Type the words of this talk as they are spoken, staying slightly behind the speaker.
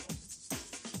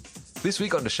This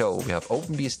week on the show, we have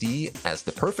OpenBSD as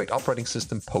the perfect operating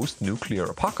system post-nuclear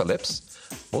apocalypse,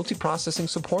 multiprocessing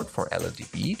support for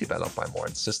LLDB developed by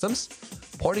Morin Systems,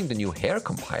 porting the new Hare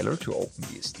compiler to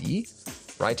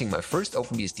OpenBSD, writing my first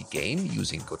OpenBSD game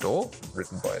using Godot,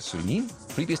 written by Sulin,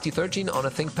 FreeBSD 13 on a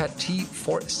ThinkPad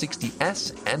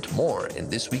T460S, and more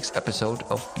in this week's episode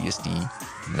of BSD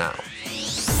Now.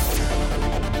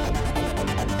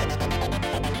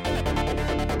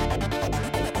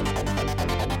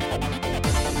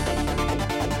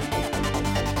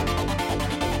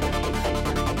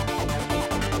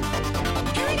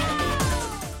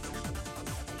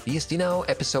 BSD Now,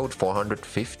 episode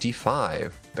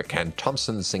 455, the Ken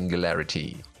Thompson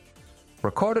Singularity.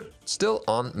 Recorded still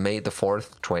on May the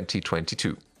 4th,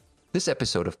 2022. This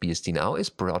episode of BSD Now is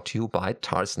brought to you by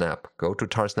Tarsnap. Go to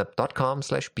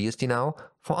tarsnap.com/BSDNow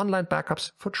for online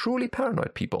backups for truly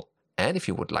paranoid people. And if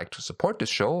you would like to support this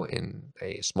show in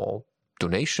a small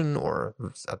donation or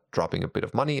dropping a bit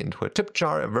of money into a tip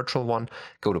jar, a virtual one,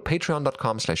 go to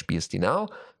patreon.com/BSDNow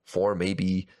for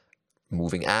maybe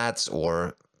moving ads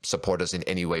or support us in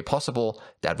any way possible.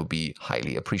 That would be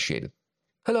highly appreciated.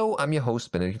 Hello, I'm your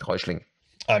host, Benedikt Reuschling.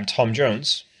 I'm Tom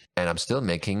Jones. And I'm still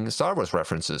making Star Wars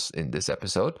references in this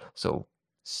episode, so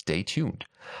stay tuned.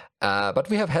 But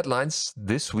we have headlines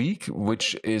this week,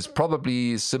 which is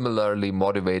probably similarly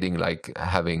motivating, like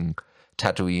having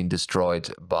Tatooine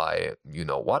destroyed by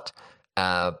you-know-what.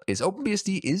 Is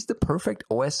OpenBSD is the perfect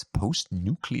OS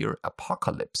post-nuclear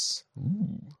apocalypse?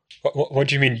 Ooh. What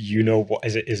do you mean? You know what?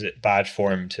 Is it bad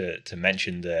form to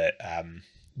mention the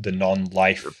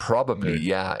non-life? Probably,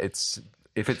 yeah.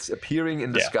 If it's appearing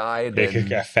in the sky, then it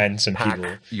could offend some pack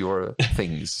people. Your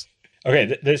things.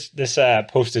 Okay, this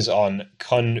post is on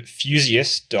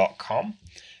Confucius.com,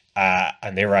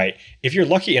 and they write: if you're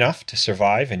lucky enough to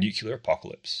survive a nuclear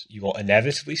apocalypse, you will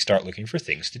inevitably start looking for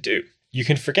things to do. You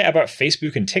can forget about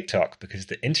Facebook and TikTok because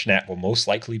the internet will most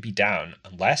likely be down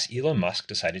unless Elon Musk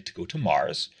decided to go to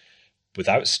Mars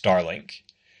without Starlink,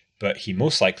 but he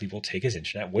most likely will take his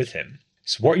internet with him.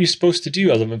 So what are you supposed to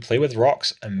do other than play with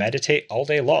rocks and meditate all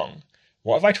day long?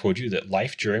 What if I told you that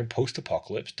life during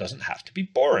post-apocalypse doesn't have to be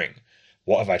boring?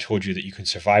 What if I told you that you can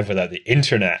survive without the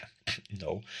internet?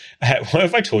 No. What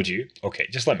if I told you, okay,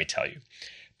 just let me tell you.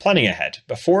 Planning ahead,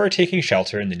 before taking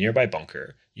shelter in the nearby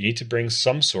bunker, you need to bring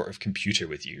some sort of computer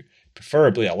with you,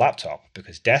 preferably a laptop,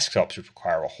 because desktops would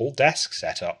require a whole desk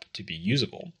setup to be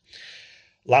usable.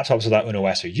 Laptops without an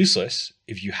OS are useless.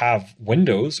 If you have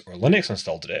Windows or Linux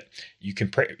installed in it,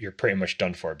 you're pretty much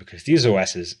done for because these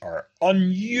OSs are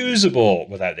unusable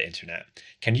without the internet.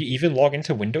 Can you even log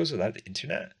into Windows without the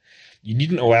internet? You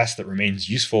need an OS that remains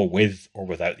useful with or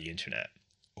without the internet.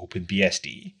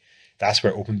 OpenBSD. That's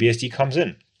where OpenBSD comes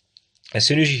in. As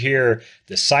soon as you hear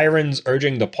the sirens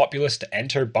urging the populace to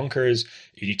enter bunkers,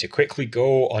 you need to quickly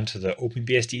go onto the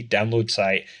OpenBSD download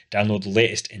site, download the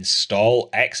latest install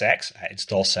XX,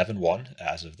 install 7.1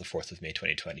 as of the 4th of May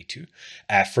 2022,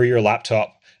 for your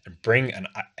laptop, and bring a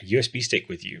USB stick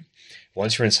with you.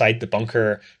 Once you're inside the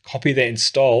bunker, copy the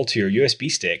install to your USB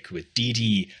stick with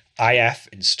dd if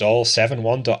install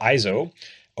 7.1.iso,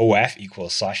 OF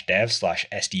equals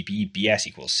 /dev/SDB BS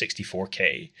equals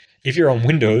 64K. If you're on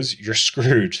Windows, you're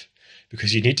screwed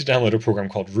because you need to download a program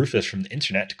called Rufus from the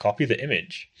internet to copy the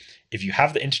image. If you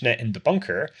have the internet in the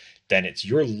bunker, then it's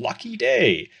your lucky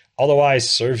day. Otherwise,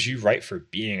 serves you right for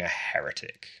being a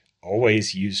heretic.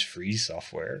 Always use free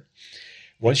software.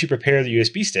 Once you prepare the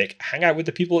USB stick, hang out with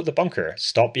the people at the bunker.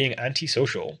 Stop being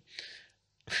antisocial.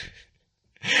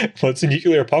 Once the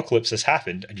nuclear apocalypse has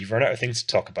happened and you've run out of things to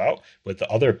talk about with the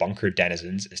other bunker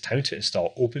denizens, it's time to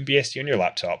install OpenBSD on your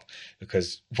laptop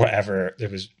because whatever there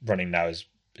was running now is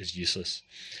useless.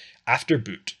 After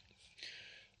boot.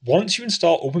 Once you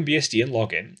install OpenBSD and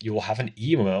log in, you will have an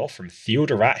email from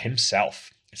Theodorat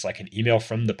himself. It's like an email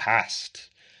from the past.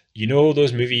 You know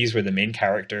those movies where the main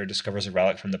character discovers a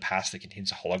relic from the past that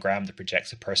contains a hologram that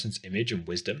projects a person's image and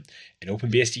wisdom? In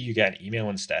OpenBSD, you get an email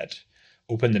instead.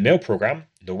 Open the mail program.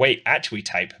 No, wait, actually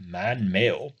type man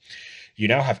mail. You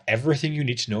now have everything you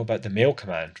need to know about the mail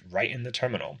command right in the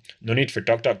terminal. No need for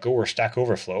DuckDuckGo or Stack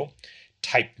Overflow.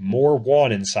 Type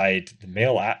more1 inside the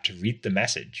mail app to read the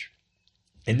message.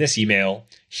 In this email,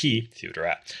 he,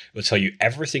 Theodorat, will tell you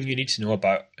everything you need to know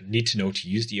to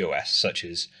use the OS, such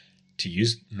as to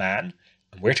use man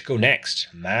and where to go next,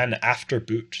 man after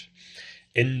boot.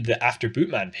 In the After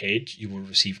Bootman page, you will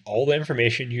receive all the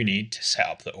information you need to set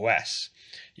up the OS.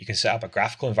 You can set up a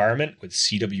graphical environment with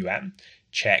CWM,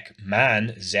 check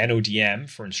man XenoDM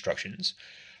for instructions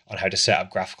on how to set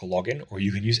up graphical login, or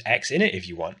you can use Xinit if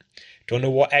you want. Don't know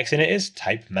what Xinit is?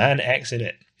 Type man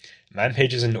Xinit. Man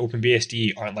pages in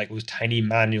OpenBSD aren't like those tiny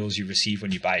manuals you receive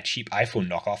when you buy a cheap iPhone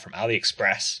knockoff from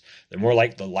AliExpress. They're more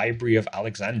like the Library of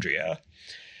Alexandria.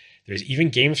 There's even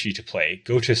games for you to play.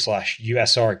 Go to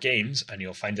 /USR Games and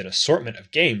you'll find an assortment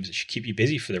of games that should keep you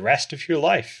busy for the rest of your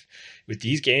life. With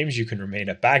these games, you can remain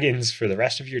a Baggins for the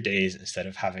rest of your days instead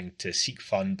of having to seek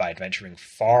fun by adventuring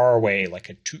far away like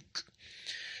a Took.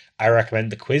 I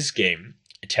recommend the quiz game.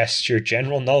 It tests your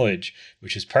general knowledge,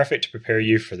 which is perfect to prepare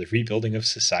you for the rebuilding of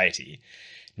society.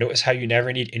 Notice how you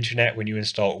never need internet when you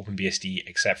install OpenBSD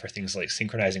except for things like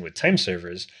synchronizing with time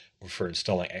servers or for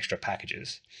installing extra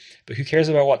packages. But who cares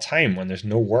about what time when there's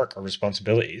no work or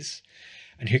responsibilities?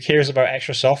 And who cares about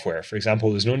extra software? For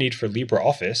example, there's no need for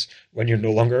LibreOffice when you're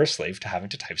no longer a slave to having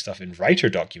to type stuff in writer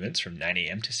documents from 9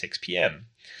 a.m. to 6 p.m.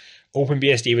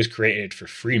 OpenBSD was created for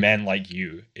free men like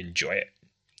you. Enjoy it.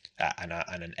 And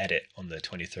an edit on the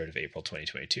 23rd of April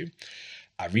 2022.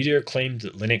 A reader claimed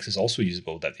that Linux is also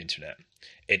usable without the internet.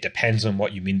 It depends on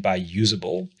what you mean by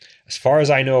usable. As far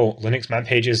as I know, Linux man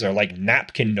pages are like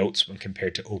napkin notes when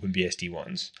compared to OpenBSD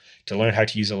ones. To learn how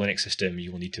to use a Linux system,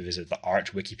 you will need to visit the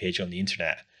Arch wiki page on the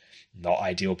internet. Not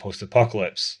ideal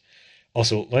post-apocalypse.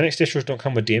 Also, Linux distros don't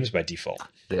come with DMs by default.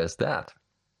 There's that.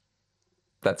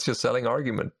 That's your selling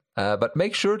argument. But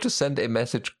make sure to send a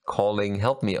message calling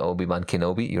 "Help me, Obi-Wan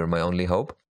Kenobi, you're my only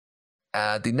hope."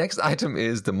 The next item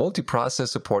is the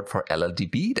multi-process support for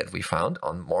LLDB that we found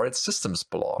on Moritz Systems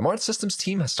blog. The Moritz Systems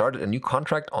team has started a new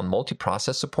contract on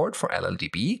multi-process support for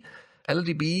LLDB.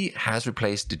 LLDB has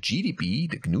replaced the GDB,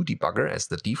 the GNU debugger, as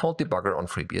the default debugger on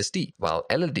FreeBSD, while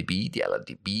LLDB, the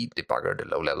LLDB debugger, the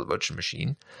low-level virtual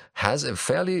machine, has a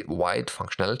fairly wide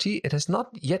functionality. It has not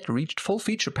yet reached full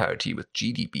feature parity with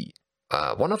GDB.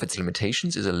 One of its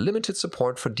limitations is a limited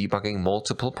support for debugging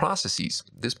multiple processes.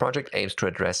 This project aims to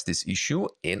address this issue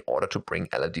in order to bring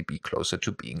LLDB closer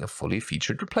to being a fully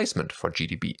featured replacement for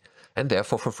GDB, and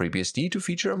therefore for FreeBSD to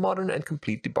feature a modern and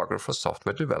complete debugger for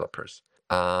software developers.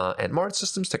 And Moritz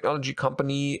Systems Technology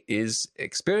Company is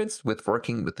experienced with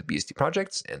working with the BSD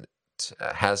projects and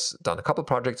has done a couple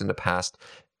projects in the past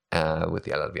with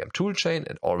the LLVM toolchain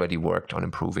and already worked on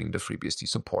improving the FreeBSD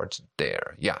support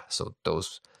there. Yeah, so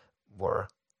those were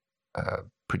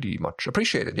pretty much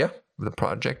appreciated. Yeah, the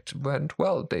project went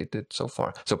well. They did so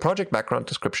far. So project background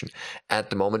description. At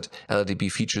the moment,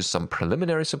 LLDB features some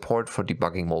preliminary support for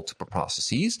debugging multiple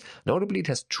processes. Notably, it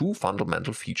has two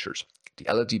fundamental features. The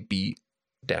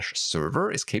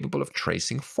LLDB-server is capable of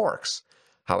tracing forks.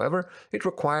 However, it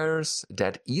requires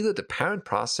that either the parent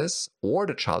process or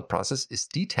the child process is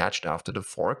detached after the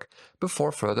fork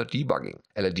before further debugging.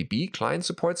 LLDB client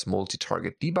supports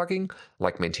multi-target debugging,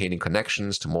 like maintaining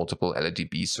connections to multiple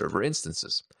LLDB server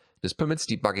instances. This permits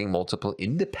debugging multiple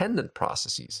independent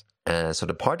processes. So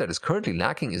the part that is currently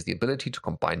lacking is the ability to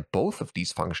combine both of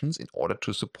these functions in order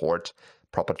to support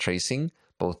proper tracing,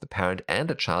 both the parent and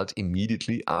the child,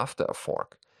 immediately after a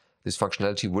fork. This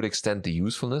functionality would extend the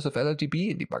usefulness of LLDB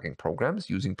in debugging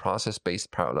programs using process-based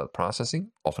parallel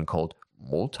processing, often called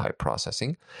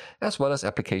multiprocessing, as well as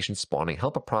applications spawning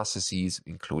helper processes,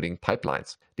 including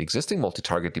pipelines. The existing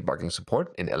multi-target debugging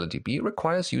support in LLDB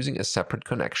requires using a separate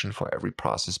connection for every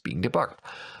process being debugged.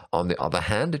 On the other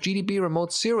hand, the GDB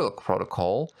remote serial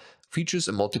protocol features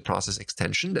a multiprocess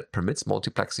extension that permits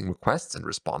multiplexing requests and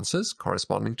responses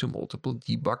corresponding to multiple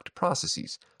debugged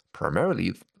processes,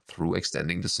 primarily through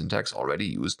extending the syntax already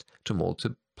used to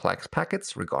multiplex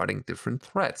packets regarding different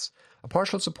threads. A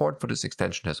partial support for this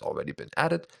extension has already been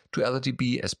added to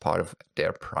LLDB as part of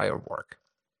their prior work.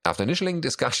 After initially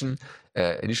discussing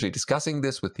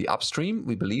this with the upstream,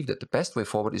 we believe that the best way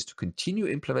forward is to continue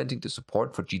implementing the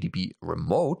support for GDB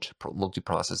remote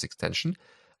multiprocess extension.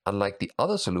 Unlike the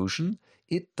other solution,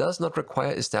 it does not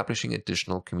require establishing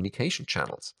additional communication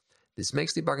channels. This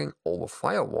makes debugging over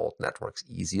firewalled networks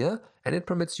easier, and it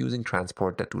permits using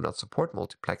transport that do not support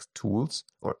multiplex tools,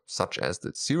 or such as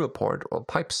the serial port or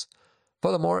pipes.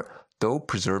 Furthermore, though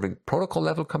preserving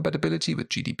protocol-level compatibility with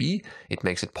GDB, it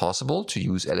makes it possible to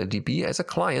use LLDB as a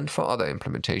client for other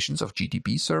implementations of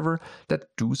GDB server that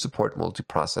do support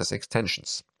multiprocess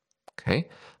extensions. Okay.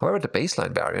 However, the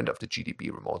baseline variant of the GDB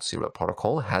remote serial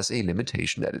protocol has a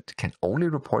limitation that it can only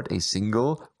report a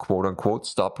single quote-unquote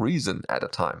stop reason at a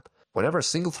time. Whenever a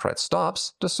single thread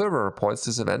stops, the server reports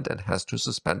this event and has to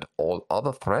suspend all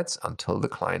other threads until the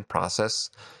client processes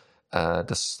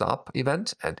the stop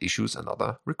event and issues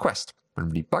another request.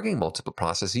 When debugging multiple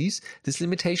processes, this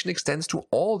limitation extends to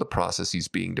all the processes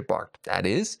being debugged. That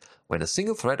is, when a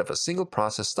single thread of a single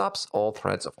process stops, all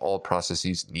threads of all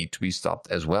processes need to be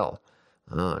stopped as well.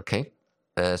 Okay.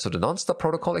 So the non-stop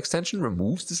protocol extension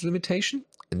removes this limitation.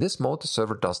 In this mode, the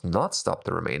server does not stop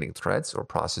the remaining threads or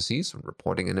processes from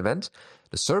reporting an event.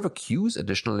 The server queues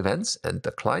additional events, and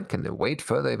the client can await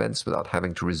further events without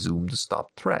having to resume the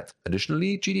stopped thread.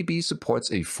 Additionally, GDB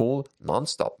supports a full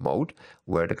non-stop mode,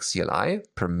 where the CLI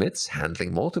permits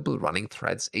handling multiple running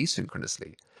threads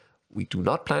asynchronously. We do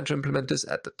not plan to implement this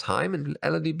at the time in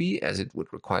LLDB, as it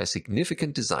would require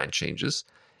significant design changes.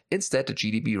 Instead, the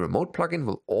GDB remote plugin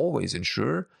will always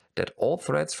ensure that all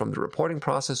threads from the reporting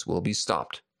process will be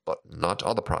stopped, but not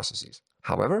other processes.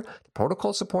 However, the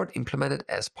protocol support implemented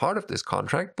as part of this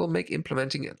contract will make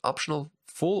implementing an optional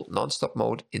full non-stop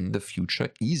mode in the future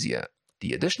easier.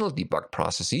 The additional debug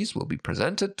processes will be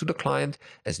presented to the client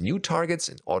as new targets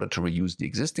in order to reuse the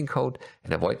existing code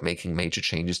and avoid making major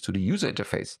changes to the user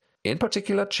interface. In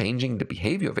particular, changing the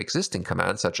behavior of existing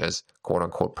commands such as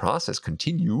quote-unquote process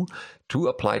continue to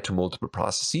apply to multiple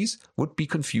processes would be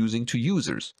confusing to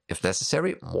users. If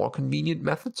necessary, more convenient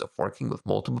methods of working with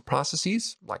multiple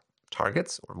processes, like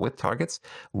targets or with targets,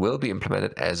 will be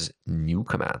implemented as new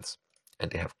commands.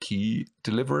 And they have key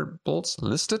deliverables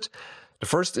listed. The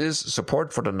first is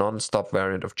support for the non-stop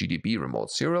variant of GDB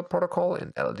remote serial protocol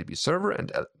in LLDB server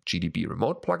and GDB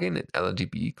remote plugin in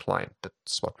LLDB client.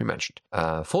 That's what we mentioned.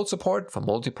 Full support for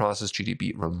multiprocess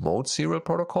GDB remote serial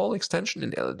protocol extension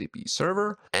in LLDB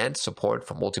server, and support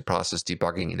for multiprocess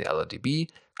debugging in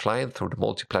LLDB client through the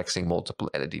multiplexing multiple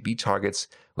LLDB targets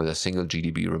with a single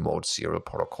GDB remote serial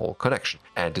protocol connection.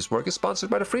 And this work is sponsored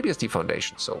by the FreeBSD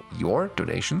Foundation, so your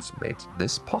donations made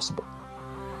this possible.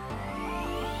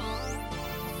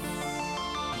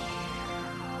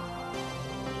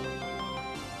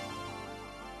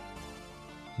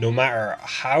 No matter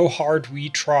how hard we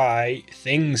try,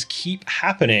 things keep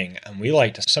happening, and we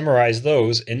like to summarize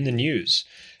those in the news.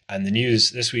 And the news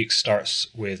this week starts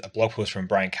with a blog post from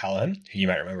Brian Callahan, who you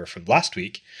might remember from last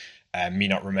week, me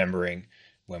not remembering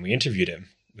when we interviewed him,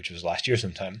 which was last year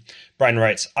sometime. Brian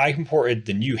writes, I imported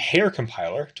the new Hair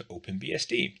compiler to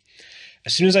OpenBSD.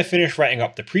 As soon as I finished writing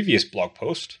up the previous blog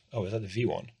post, oh, is that the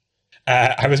V1?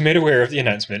 I was made aware of the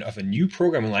announcement of a new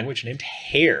programming language named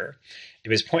Hair. It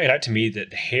was pointed out to me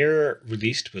that the Hair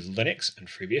released with Linux and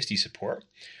FreeBSD support.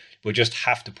 We'll just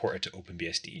have to port it to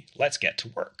OpenBSD. Let's get to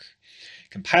work.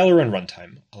 Compiler and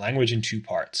runtime, a language in two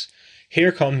parts.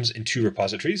 Hair comes in two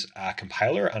repositories, a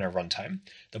compiler and a runtime.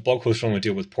 The blog post will only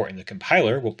deal with porting the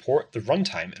compiler. We'll port the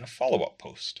runtime in a follow-up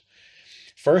post.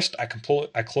 First, I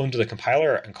cloned the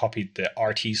compiler and copied the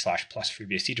rt/plus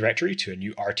FreeBSD directory to a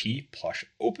new rt plus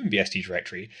OpenBSD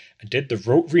directory and did the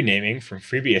rote renaming from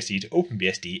FreeBSD to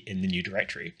OpenBSD in the new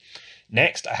directory.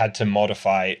 Next, I had to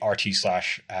modify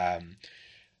rt/plus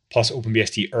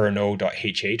OpenBSD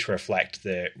erno.ha to reflect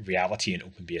the reality in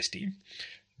OpenBSD.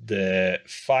 The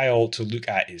file to look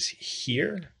at is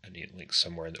here. I need a link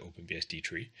somewhere in the OpenBSD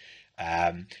tree.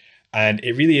 And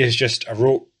it really is just a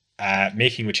rote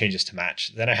making with changes to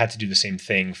match. Then I had to do the same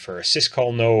thing for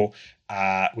syscall no,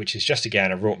 which is just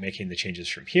again a rote making the changes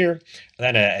from here. And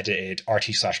then I edited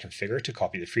rt/configure to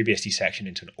copy the FreeBSD section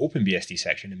into an OpenBSD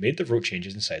section and made the rote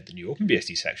changes inside the new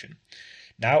OpenBSD section.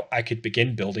 Now I could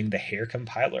begin building the Hair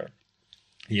compiler.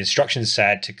 The instructions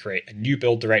said to create a new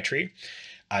build directory,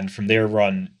 and from there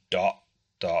run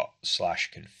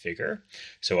 /configure.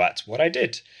 So that's what I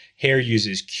did. Hair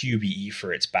uses QBE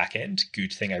for its backend.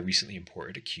 Good thing I recently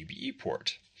imported a QBE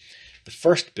port. The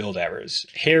first build errors.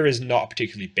 Hair is not a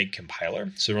particularly big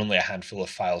compiler, so only a handful of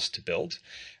files to build.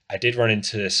 I did run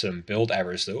into some build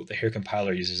errors though. The Hair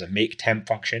compiler uses a maketemp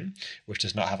function, which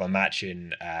does not match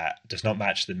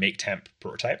the maketemp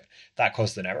prototype. That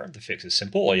caused an error. The fix is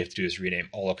simple. All you have to do is rename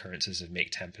all occurrences of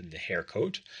maketemp in the Hair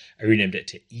code. I renamed it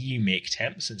to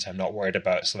emaketemp since I'm not worried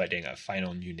about selecting a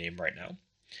final new name right now.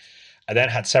 I then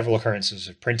had several occurrences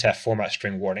of printf format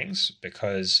string warnings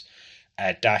because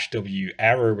 -w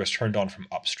error was turned on from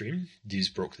upstream. These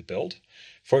broke the build.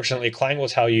 Fortunately, Clang will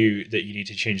tell you that you need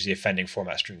to change the offending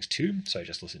format strings too, so I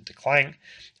just listened to Clang.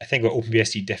 I think what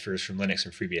OpenBSD differs from Linux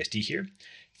and FreeBSD here.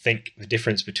 Think the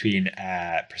difference between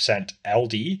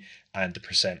 %LD and the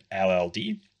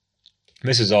 %LLD.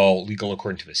 This is all legal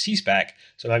according to the C-spec,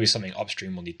 so maybe something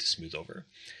upstream will need to smooth over.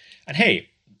 And hey,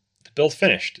 the build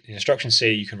finished. The instructions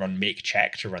say you can run make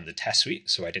check to run the test suite,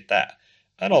 so I did that.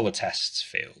 And all the tests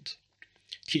failed.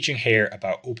 Teaching Hair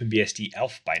about OpenBSD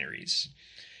ELF binaries.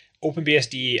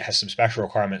 OpenBSD has some special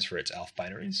requirements for its ELF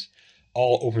binaries.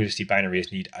 All OpenBSD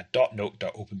binaries need a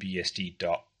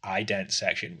 .note.openbsd.ident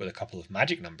section with a couple of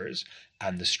magic numbers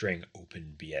and the string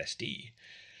OpenBSD.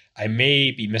 I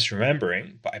may be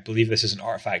misremembering, but I believe this is an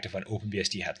artifact of when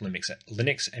OpenBSD had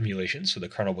Linux emulation, so the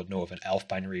kernel would know if an ELF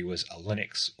binary was a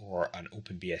Linux or an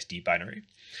OpenBSD binary.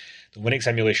 The Linux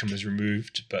emulation was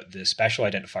removed, but the special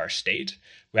identifier stayed.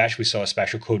 We actually saw a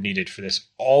special code needed for this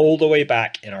all the way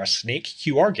back in our Snake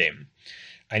QR game.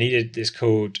 I added this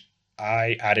code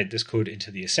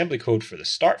into the assembly code for the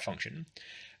start function.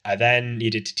 I then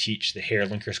needed to teach the Hair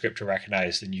linker script to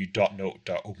recognize the new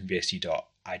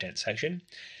 .note.openbsd.ident section.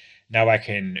 Now I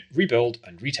can rebuild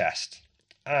and retest,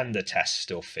 and the test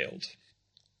still failed.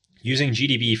 Using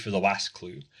GDB for the last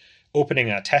clue, opening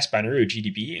a test binary with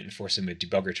GDB and forcing the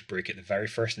debugger to break at the very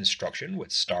first instruction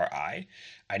with *I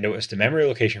noticed the memory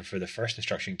location for the first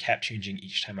instruction kept changing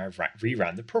each time I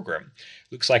reran the program.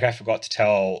 Looks like I forgot to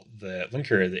tell the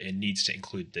linker that it needs to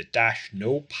include the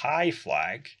 -no-pi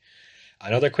flag.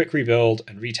 Another quick rebuild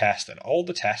and retest, and all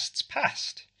the tests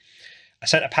passed. I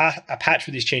sent a patch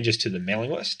with these changes to the mailing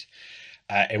list.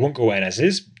 It won't go in as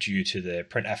is due to the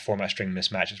printf format string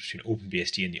mismatches between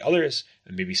OpenBSD and the others,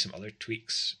 and maybe some other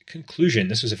tweaks. Conclusion,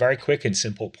 this was a very quick and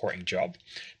simple porting job,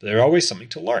 but there's always something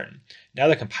to learn. Now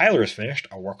the compiler is finished,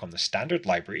 I'll work on the standard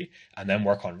library, and then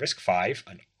work on RISC-V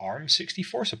and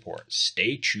ARM64 support.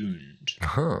 Stay tuned.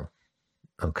 Huh.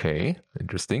 Okay,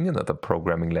 interesting. Another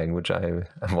programming language I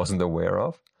wasn't aware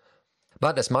of.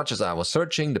 But as much as I was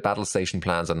searching, the battle station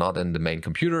plans are not in the main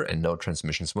computer and no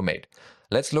transmissions were made.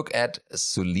 Let's look at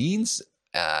Suline's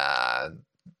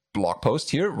blog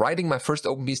post here, writing my first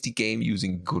OpenBSD game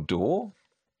using Godot.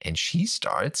 And she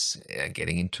starts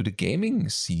getting into the gaming,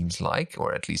 seems like,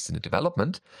 or at least in the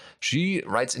development. She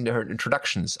writes in her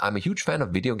introductions, I'm a huge fan of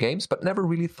video games, but never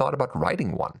really thought about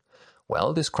writing one.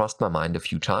 Well, this crossed my mind a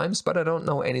few times, but I don't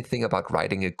know anything about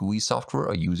writing a GUI software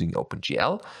or using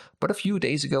OpenGL. But a few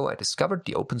days ago, I discovered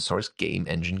the open source game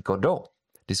engine Godot.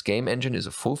 This game engine is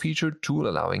a full-featured tool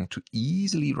allowing to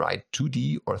easily write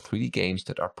 2D or 3D games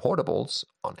that are portables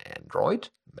on Android,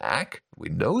 Mac,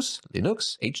 Windows,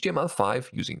 Linux, HTML5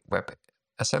 using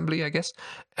WebAssembly, I guess,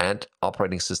 and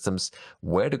operating systems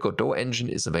where the Godot engine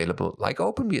is available like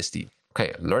OpenBSD.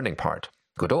 Okay, learning part.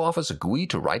 Godot offers a GUI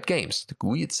to write games. The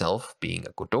GUI itself being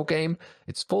a Godot game,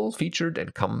 it's full-featured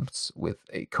and comes with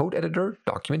a code editor,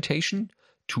 documentation,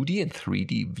 2D and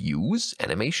 3D views,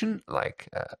 animation like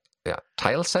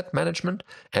tile set management,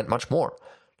 and much more.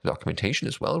 The documentation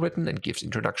is well written and gives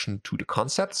introduction to the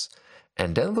concepts,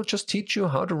 and then we'll just teach you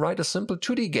how to write a simple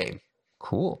 2D game.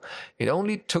 Cool. It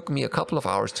only took me a couple of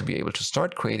hours to be able to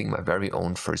start creating my very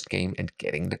own first game and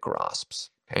getting the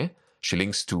grasps. Okay. She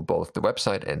links to both the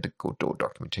website and the Godot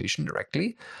documentation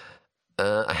directly.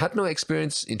 I had no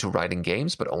experience into writing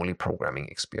games, but only programming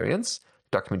experience.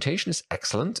 Documentation is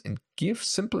excellent and gives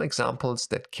simple examples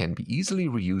that can be easily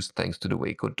reused thanks to the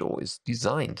way Godot is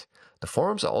designed. The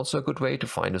forums are also a good way to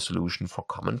find a solution for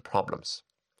common problems.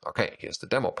 Okay, here's the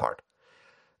demo part.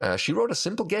 She wrote a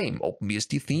simple game,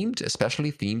 OpenBSD themed,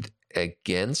 especially themed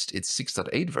against its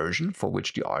 6.8 version, for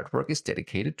which the artwork is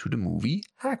dedicated to the movie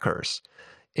Hackers.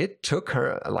 It took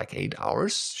her like 8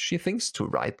 hours, she thinks, to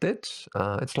write it.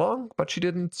 It's long, but she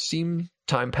didn't seem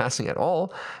time passing at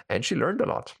all, and she learned a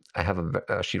lot.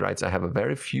 She writes, I have a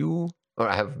very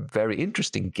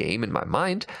interesting game in my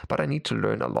mind, but I need to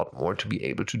learn a lot more to be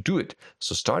able to do it.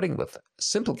 So starting with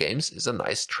simple games is a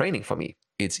nice training for me.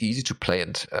 It's easy to play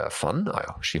and fun.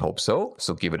 She hopes so.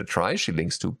 So give it a try. She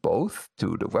links to both,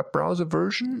 to the web browser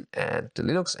version and the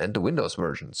Linux and the Windows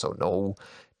version. So no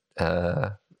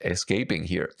escaping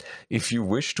here. If you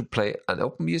wish to play on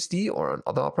OpenBSD or on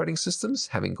other operating systems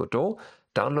having Godot,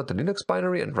 download the Linux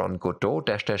binary and run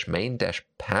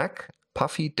godot-main-pack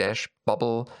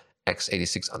puffy-bubble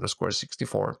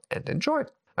x86_64 and enjoy.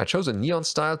 I chose a neon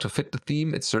style to fit the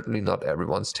theme. It's certainly not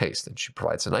everyone's taste, and she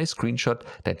provides a nice screenshot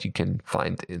that you can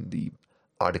find in the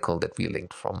article that we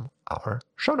linked from our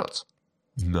show notes.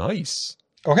 Nice.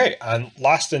 Okay, and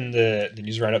last in the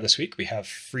news roundup this week, we have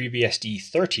FreeBSD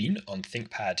 13 on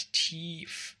ThinkPad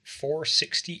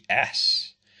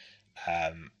T460S.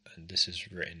 And this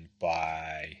is written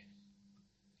by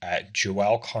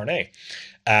Joel Carnet.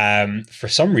 For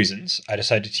some reasons, I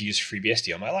decided to use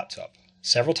FreeBSD on my laptop.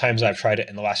 Several times I've tried it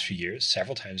in the last few years.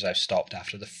 Several times I've stopped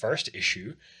after the first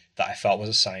issue that I felt was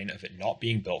a sign of it not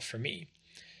being built for me.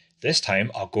 This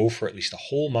time, I'll go for at least a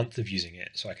whole month of using it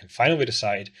so I can finally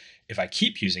decide if I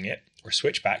keep using it or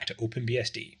switch back to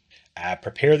OpenBSD.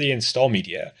 Prepare the install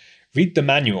media. Read the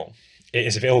manual. It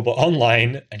is available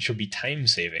online and should be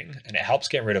time-saving, and it helps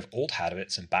get rid of old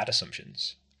habits and bad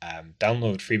assumptions.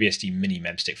 Download FreeBSD mini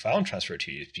memstick file and transfer it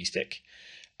to a USB stick.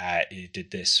 It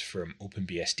did this from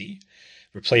OpenBSD.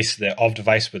 Replace the of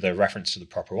device with a reference to the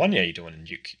proper one. Yeah, you don't want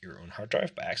to nuke your own hard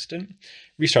drive by accident.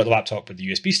 Restart the laptop with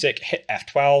the USB stick. Hit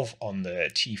F12 on the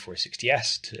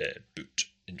T460S to boot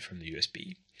in from the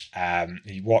USB.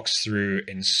 He walks through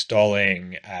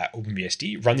installing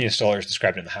OpenBSD. Run the installer as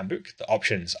described in the handbook. The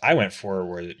options I went for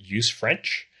were use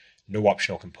French, no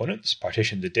optional components,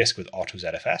 partition the disk with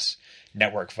AutoZFS,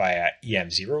 network via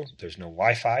EM0. There's no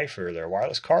Wi-Fi for their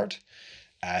wireless card.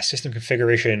 System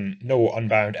configuration, no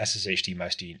unbound SSHD,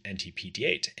 MouseD,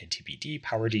 NTP-D8, NTP-D,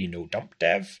 PowerD, no dump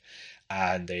dev.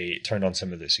 And they turned on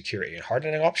some of the security and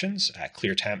hardening options.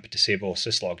 Clear temp, disable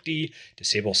syslog-D,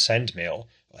 disable sendmail.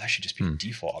 Well, that should just be the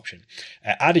default option.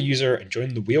 Add a user and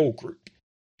join the whale group.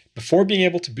 Before being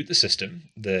able to boot the system,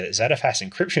 the ZFS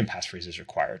encryption passphrase is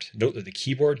required. Note that the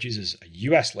keyboard uses a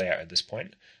US layout at this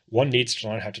point. One needs to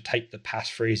learn how to type the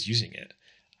passphrase using it.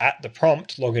 At the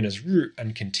prompt, log in as root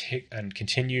and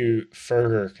continue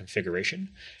further configuration.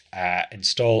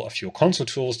 Install a few console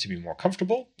tools to be more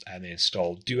comfortable. And they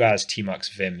install Duaz, Tmux,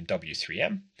 Vim, and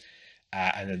W3M.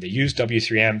 And then they use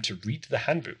W3M to read the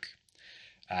handbook.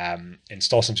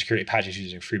 Install some security patches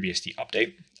using FreeBSD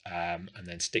update. And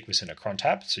then stick this in a cron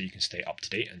tab so you can stay up to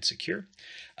date and secure.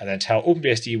 And then tell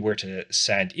OpenBSD where to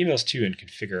send emails to and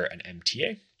configure an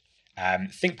MTA.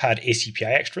 ThinkPad ACPI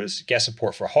extras get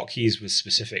support for hotkeys with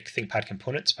specific ThinkPad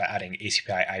components by adding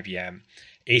ACPI IBM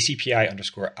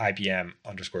ACPI_IBM_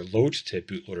 load to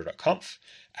bootloader.conf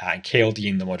and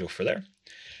KLDing the module for there.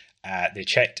 They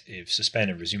checked if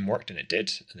suspend and resume worked, and it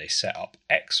did, and they set up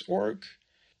Xorg,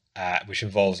 which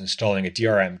involves installing a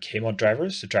DRM KMod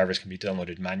drivers. The drivers can be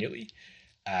downloaded manually.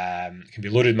 Can be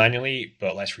loaded manually,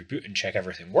 but let's reboot and check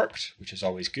everything worked, which is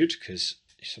always good because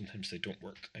sometimes they don't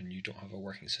work and you don't have a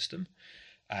working system.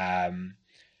 And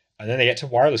then they get to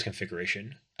wireless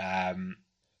configuration.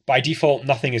 By default,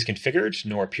 nothing is configured,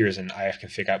 nor appears in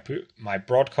ifconfig output. My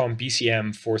Broadcom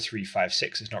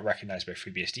BCM4356 is not recognized by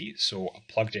FreeBSD, so I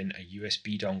plugged in a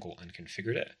USB dongle and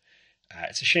configured it.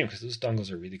 It's a shame because those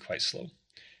dongles are really quite slow.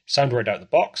 Sound worked out of the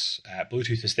box.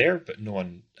 Bluetooth is there, but no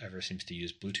one ever seems to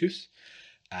use Bluetooth.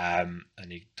 And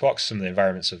he talks some of the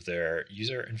environments of their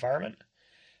user environment.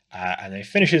 And then he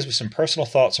finishes with some personal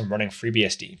thoughts on running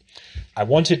FreeBSD. I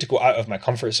wanted to go out of my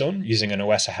comfort zone using an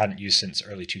OS I hadn't used since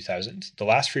early 2000. The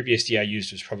last FreeBSD I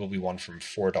used was probably one from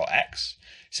 4.x.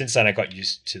 Since then, I got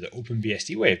used to the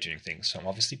OpenBSD way of doing things, so I'm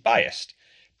obviously biased.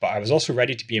 But I was also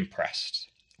ready to be impressed.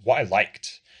 What I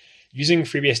liked. Using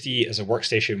FreeBSD as a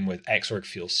workstation with Xorg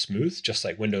feels smooth, just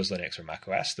like Windows, Linux, or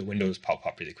macOS. The windows pop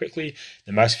up really quickly.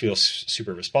 The mouse feels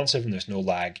super responsive, and there's no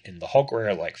lag in the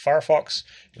hardware like Firefox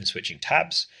when switching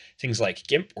tabs. Things like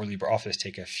GIMP or LibreOffice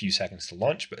take a few seconds to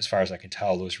launch, but as far as I can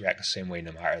tell, those react the same way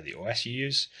no matter the OS you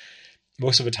use.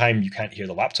 Most of the time, you can't hear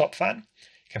the laptop fan.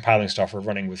 Compiling software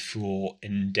running with full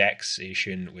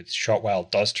indexation with Shotwell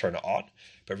does turn it on,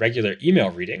 but regular email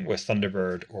reading with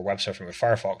Thunderbird or web surfing with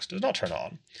Firefox does not turn it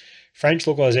on. French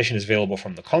localization is available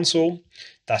from the console.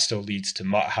 That still leads to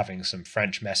having some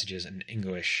French messages and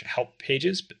English help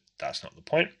pages, but that's not the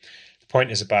point. The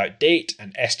point is about date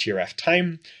and strf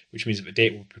time, which means that the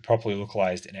date will be properly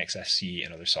localized in XFC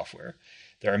and other software.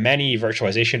 There are many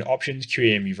virtualization options,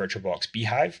 QEMU, VirtualBox,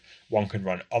 Beehive. One can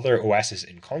run other OSs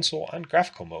in console and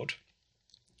graphical mode.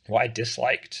 What I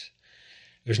disliked.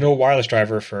 There's no wireless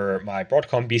driver for my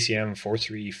Broadcom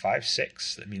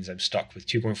BCM4356. That means I'm stuck with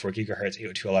 2.4 GHz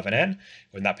 802.11n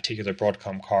when that particular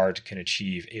Broadcom card can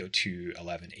achieve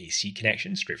 802.11 AC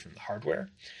connection straight from the hardware.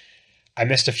 I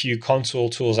missed a few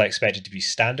console tools I expected to be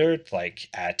standard, like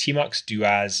Tmux,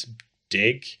 Duaz,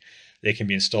 Dig. They can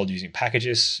be installed using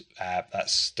packages.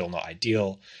 That's still not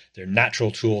ideal. They're natural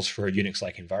tools for a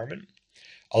Unix-like environment.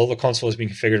 Although the console has been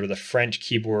configured with a French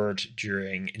keyboard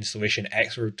during installation,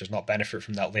 Xorg does not benefit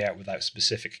from that layout without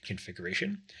specific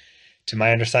configuration. To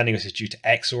my understanding, this is due to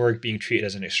Xorg being treated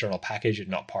as an external package and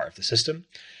not part of the system.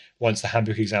 Once the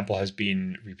handbook example has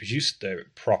been reproduced, the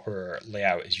proper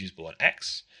layout is usable in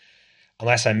X.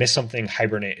 Unless I miss something,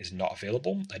 Hibernate is not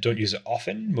available. I don't use it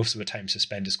often. Most of the time,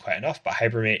 Suspend is quite enough, but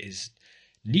Hibernate is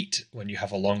neat when you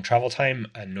have a long travel time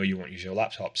and know you won't use your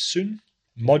laptop soon.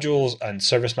 Modules and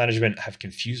service management have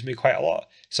confused me quite a lot.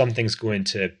 Some things go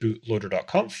into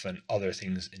bootloader.conf and other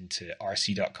things into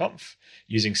rc.conf.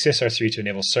 Using sysr3 to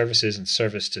enable services and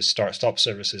service to start-stop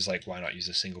services, like why not use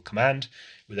a single command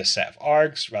with a set of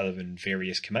args rather than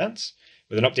various commands.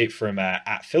 With an update from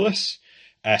 @Phyllis,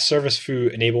 service foo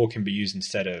enable can be used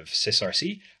instead of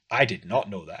sysrc. I did not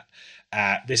know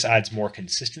that. This adds more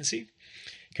consistency.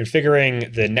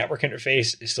 Configuring the network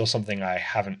interface is still something I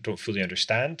don't fully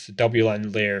understand. The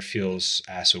WLAN layer feels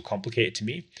so complicated to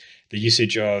me. The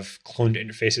usage of cloned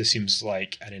interfaces seems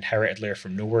like an inherited layer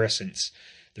from nowhere, since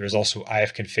there is also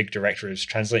ifconfig directives.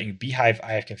 Translating Beehive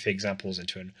ifconfig examples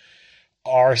into an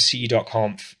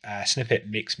rc.conf snippet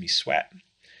makes me sweat.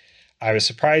 I was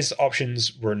surprised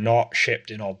options were not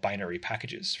shipped in all binary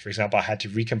packages. For example, I had to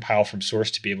recompile from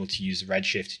source to be able to use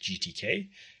Redshift GTK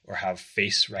or have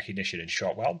face recognition in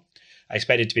Shotwell. I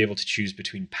expected to be able to choose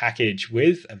between package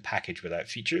with and package without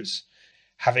features.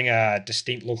 Having a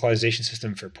distinct localization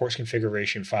system for ports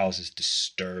configuration files is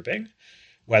disturbing.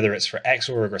 Whether it's for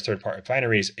Xorg or third-party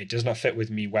binaries, it does not fit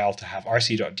with me well to have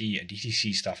rc.d and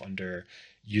DTC stuff under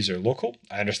user local.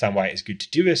 I understand why it is good to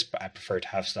do this, but I prefer to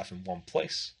have stuff in one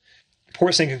place.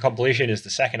 Port sync and compilation is the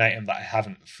second item that I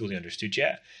haven't fully understood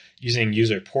yet. Using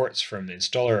user ports from the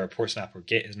installer or PortSnap or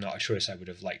Git is not a choice I would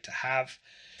have liked to have.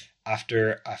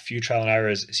 After a few trial and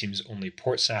errors, it seems only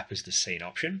PortSnap is the sane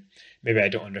option. Maybe I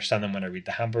don't understand them when I read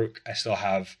the handbook. I still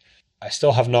have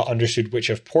not understood which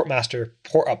of Portmaster,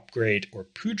 Port Upgrade, or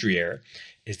Poudriere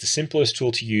is the simplest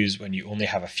tool to use when you only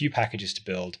have a few packages to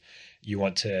build. You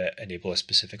want to enable a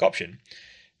specific option.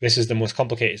 This is the most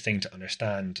complicated thing to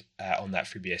understand on that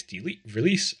FreeBSD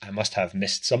release. I must have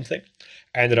missed something.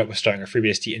 I ended up with starting a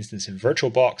FreeBSD instance in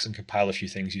VirtualBox and compile a few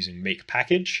things using make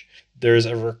package. There's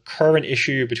a recurrent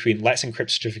issue between Let's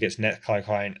Encrypt Certificates, Netcloud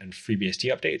Client, and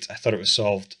FreeBSD updates. I thought it was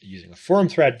solved using a forum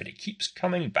thread, but it keeps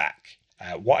coming back.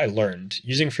 What I learned,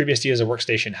 using FreeBSD as a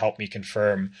workstation helped me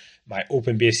confirm my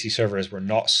OpenBSD servers were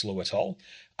not slow at all.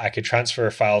 I could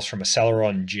transfer files from a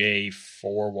Celeron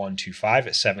J4125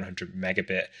 at 700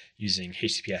 megabit using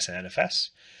HTTPS and NFS.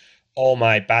 All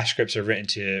my bash scripts are written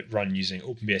to run using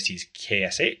OpenBSD's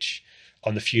KSH.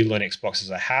 On the few Linux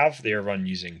boxes I have, they are run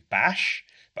using bash,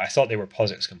 but I thought they were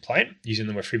POSIX compliant. Using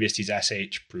them with FreeBSD's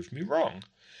SH proved me wrong.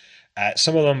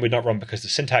 Some of them would not run because the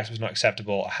syntax was not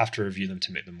acceptable. I have to review them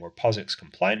to make them more POSIX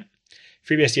compliant.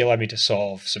 FreeBSD allowed me to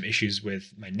solve some issues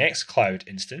with my Nextcloud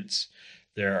instance.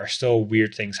 There are still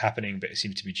weird things happening, but it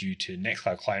seems to be due to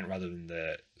Nextcloud client rather than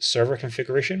the server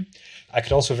configuration. I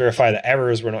could also verify that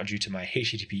errors were not due to my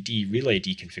HTTPD relay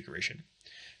deconfiguration.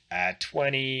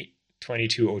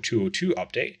 2022.02.02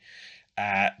 update.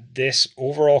 This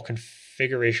overall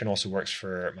configuration also works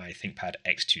for my ThinkPad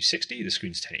X260. The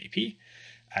screen's 1080p.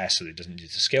 So it doesn't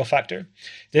use the scale factor.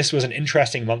 This was an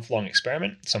interesting month-long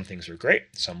experiment. Some things were great,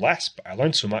 some less, but I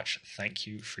learned so much. Thank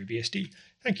you, FreeBSD.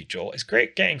 Thank you, Joel. It's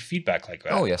great getting feedback like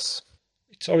that. Oh, yes.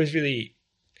 It's really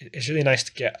nice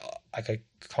to get like a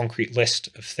concrete list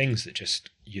of things that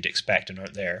just you'd expect and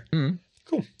aren't there. Mm.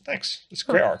 Cool, thanks. It's a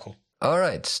great article. All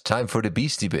right, time for the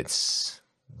Beastie Bits,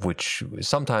 which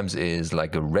sometimes is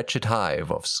like a wretched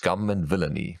hive of scum and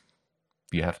villainy.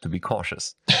 You have to be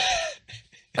cautious.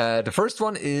 The first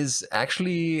one is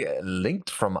actually linked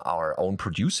from our own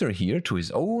producer here to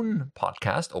his own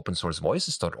podcast,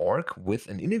 opensourcevoices.org, with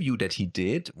an interview that he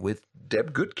did with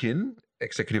Deb Goodkin,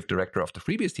 executive director of the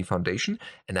FreeBSD Foundation.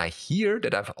 And I hear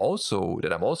that I'm also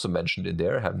mentioned in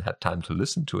there. I haven't had time to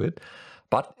listen to it,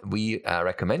 but we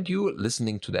recommend you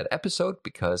listening to that episode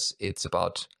because it's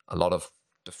about a lot of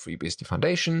the FreeBSD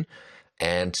Foundation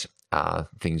and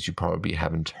things you probably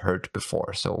haven't heard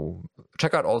before. So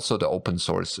check out also the Open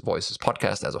Source Voices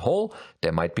podcast as a whole.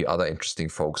 There might be other interesting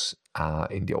folks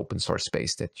in the open source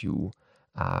space that you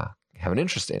have an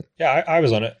interest in. Yeah, I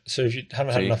was on it. So if you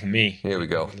haven't had enough of me, here we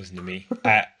go. Listen to me.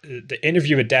 The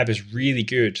interview with Deb is really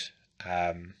good,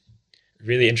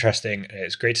 really interesting.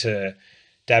 It's great to.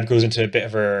 Deb goes into a bit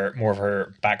of more of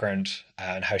her background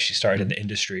and how she started in the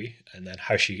industry, and then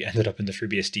how she ended up in the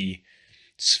FreeBSD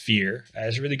sphere.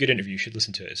 It's a really good interview. You should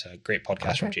listen to it. It's a great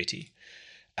podcast from JT.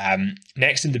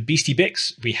 Next in the Beastie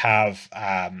Bix, we have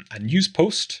a news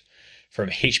post from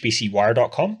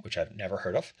hbcwire.com, which I've never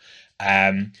heard of.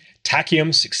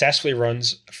 Tachyon successfully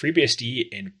runs FreeBSD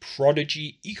in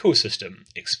Prodigy ecosystem,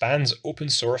 expands open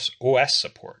source OS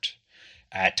support.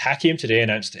 Tachyon today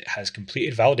announced it has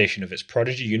completed validation of its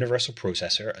Prodigy Universal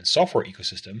Processor and software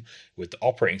ecosystem with the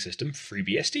operating system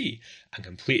FreeBSD, and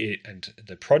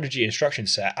the Prodigy instruction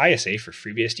set ISA for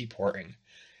FreeBSD porting.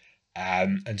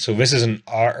 And so this is an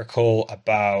article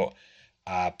about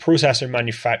a processor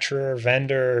manufacturer,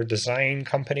 vendor, design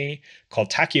company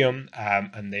called Tachyon,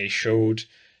 and they showed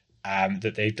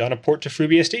that they've done a port to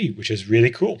FreeBSD, which is really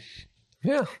cool.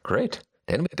 Yeah, great.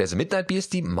 Then there's a Midnight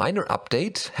BSD minor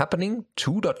update happening,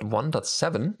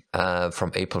 2.1.7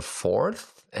 from April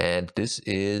 4th. And this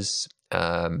is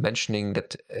mentioning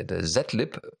that the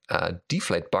zlib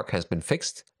deflate bug has been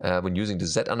fixed. When using the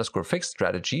z_fix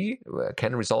strategy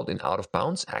can result in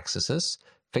out-of-bounds accesses.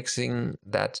 Fixing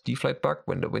that deflate bug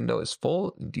when the window is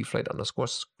full,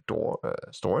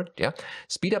 deflate_stored.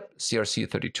 Speed up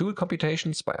CRC32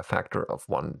 computations by a factor of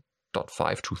 1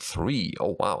 7.5 to 3.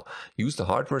 Oh, wow. Use the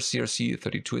hardware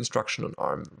CRC32 instruction on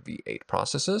ARM v8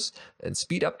 processors and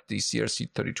speed up the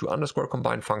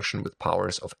CRC32_combine function with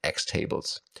powers of X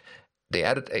tables. They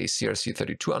added a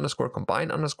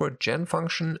CRC32_combine_gen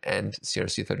function and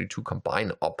CRC32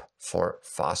 combine op for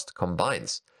fast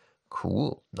combines.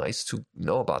 Cool. Nice to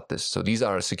know about this. So these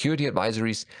are security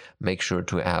advisories. Make sure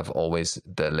to have always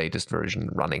the latest version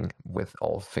running with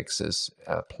all fixes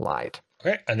applied.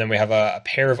 Okay, and then we have a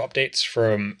pair of updates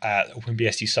from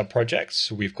OpenBSD subprojects.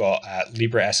 So we've got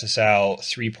LibreSSL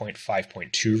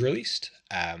 3.5.2 released,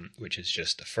 which is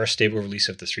just the first stable release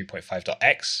of the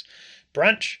 3.5.x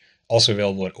branch, also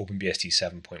available in OpenBSD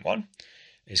 7.1.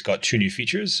 It's got 2 new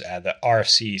features. The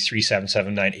RFC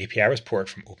 3779 API was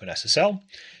ported from OpenSSL.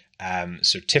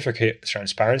 Certificate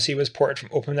transparency was ported from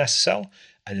OpenSSL,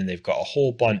 and then they've got a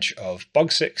whole bunch of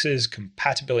bug fixes,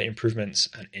 compatibility improvements,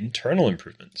 and internal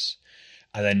improvements.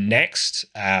 And then next,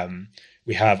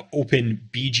 we have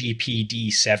OpenBGPD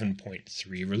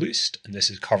 7.3 released, and this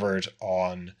is covered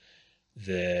on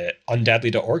the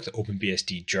undeadly.org, the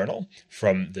OpenBSD journal,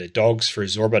 from the Dogs for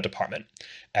Zorba department.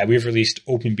 We've released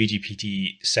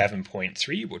OpenBGPD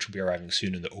 7.3, which will be arriving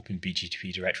soon in the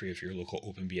OpenBGP directory of your local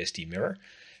OpenBSD mirror.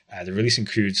 The release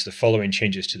includes the following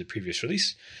changes to the previous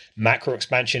release. Macro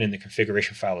expansion in the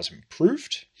configuration file is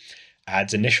improved.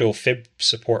 Adds initial fib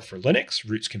support for Linux.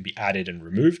 Roots can be added and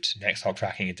removed. Nexthop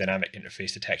tracking and dynamic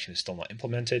interface detection is still not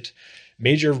implemented.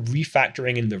 Major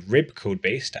refactoring in the RIB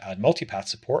codebase to add multipath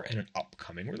support in an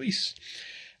upcoming release.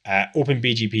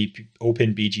 OpenBGPD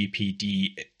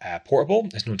portable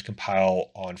is known to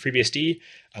compile on FreeBSD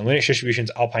and Linux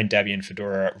distributions Alpine, Debian,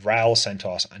 Fedora, RHEL,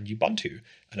 CentOS, and Ubuntu.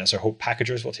 And as our hope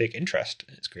packagers will take interest.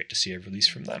 It's great to see a release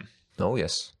from them. Oh,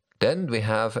 yes. Then we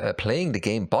have playing the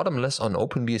game Bottomless on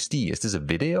OpenBSD. Is this a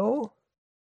video?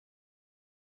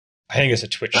 I think it's a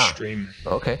Twitch stream.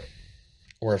 Okay.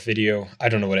 Or a video. I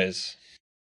don't know what it is.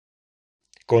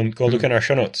 Go look in our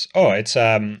show notes. Oh, it's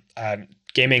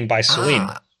Gaming by Celine.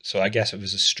 So I guess it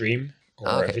was a stream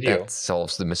or a video. That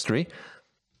solves the mystery.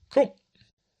 Cool.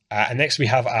 And next we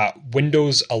have a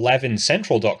Windows 11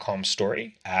 Central.com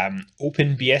story.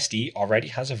 OpenBSD already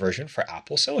has a version for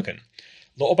Apple Silicon.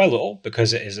 Little by little,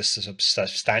 because it is a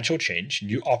substantial change,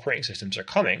 new operating systems are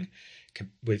coming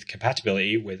with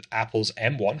compatibility with Apple's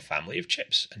M1 family of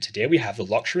chips. And today we have the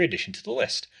luxury addition to the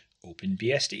list,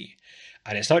 OpenBSD.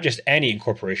 And it's not just any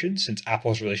incorporation, since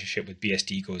Apple's relationship with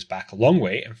BSD goes back a long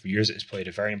way, and for years it has played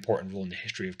a very important role in the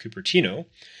history of Cupertino,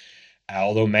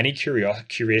 although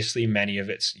curiously, many of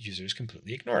its users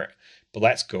completely ignore it. But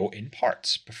let's go in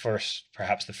parts. But first,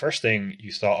 perhaps the first thing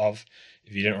you thought of,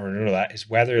 if you didn't already know that, is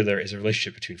whether there is a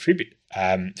relationship between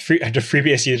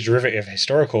FreeBSD is a derivative,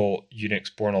 historical Unix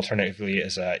born alternatively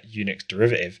as a Unix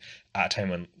derivative at a time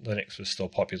when Linux was still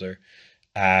popular.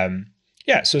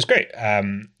 So it's great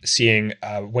seeing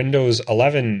Windows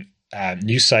 11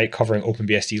 news site covering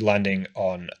OpenBSD landing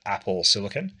on Apple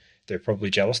Silicon. They're probably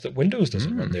jealous that Windows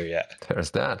doesn't run there yet. There's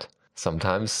that.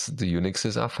 Sometimes the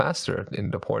Unixes are faster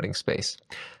in the porting space.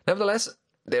 Nevertheless,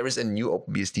 there is a new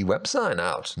OpenBSD website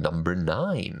out, number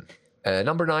 9.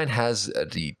 Number 9 has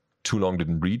the too long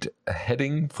didn't read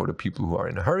heading for the people who are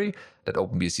in a hurry, that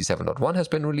OpenBSD 7.1 has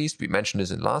been released. We mentioned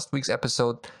this in last week's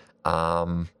episode.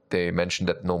 They mentioned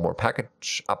that no more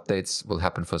package updates will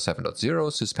happen for 7.0.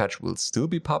 Syspatch will still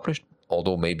be published,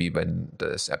 although maybe when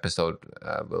this episode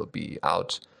will be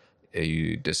out,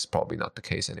 this is probably not the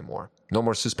case anymore. No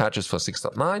more syspatches for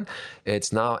 6.9.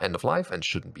 It's now end of life and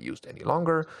shouldn't be used any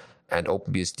longer. And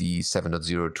OpenBSD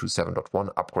 7.0 to 7.1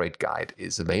 upgrade guide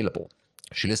is available.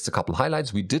 She lists a couple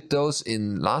highlights. We did those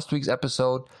in last week's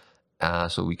episode,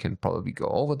 so we can probably go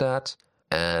over that.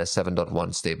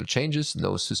 7.1 stable changes,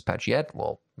 no syspatch yet.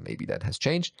 Well, maybe that has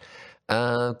changed.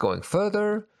 Going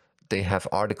further, they have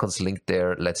articles linked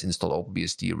there. Let's install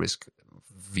OpenBSD RISC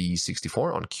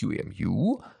v64 on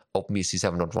QEMU, OpenBSD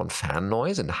 7.1 fan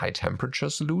noise and high temperature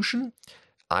solution,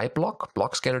 iBlock,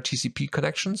 block scanner TCP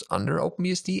connections under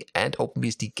OpenBSD, and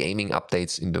OpenBSD gaming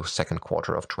updates in the second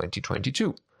quarter of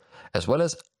 2022, as well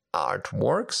as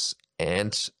artworks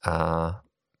and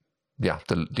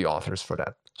the authors for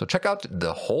that. So check out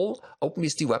the whole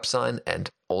OpenBSD website, and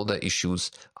all the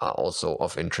issues are also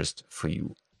of interest for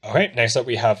you. All right, next up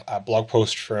we have a blog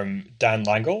post from Dan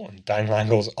Langle, and Dan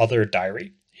Langle's Other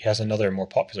Diary. He has another more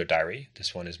popular diary.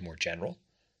 This one is more general.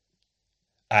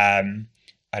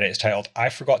 And it's titled, I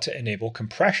forgot to enable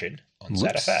compression on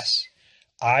ZFS.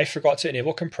 I forgot to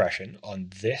enable compression on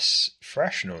this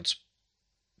fresh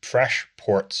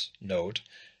ports node.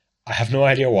 I have no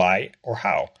idea why or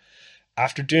how.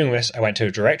 After doing this, I went to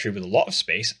a directory with a lot of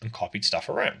space and copied stuff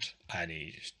around. And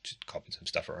he just copied some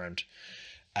stuff around.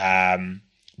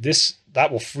 That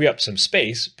will free up some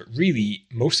space, but really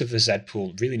most of the Z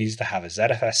pool really needs to have a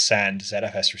ZFS send,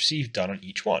 ZFS receive done on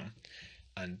each one.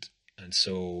 And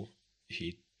so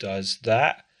he does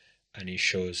that, and he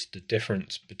shows the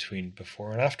difference between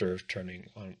before and after of turning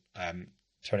on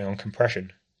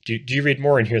compression. Do you read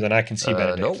more in here than I can see,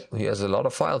 Benedict? No, he has a lot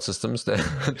of file systems,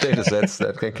 data sets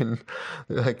that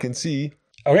I can see.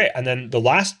 Okay, and then the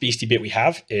last beastie bit we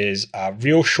have is a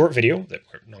real short video that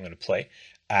we're not going to play.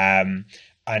 And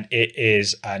it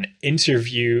is an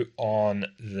interview on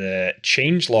the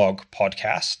Changelog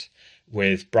podcast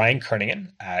with Brian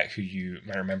Kernighan, who you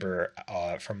might remember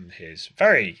from his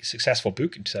very successful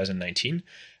book in 2019,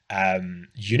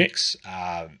 Unix,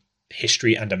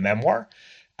 History and a Memoir.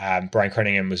 Brian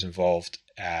Kernighan was involved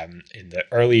in the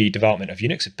early development of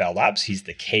Unix at Bell Labs. He's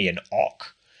the K in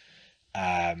awk.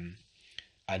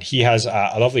 And he has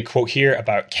a lovely quote here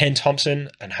about Ken Thompson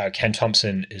and how Ken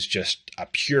Thompson is just a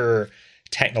pure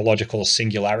technological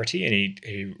singularity. And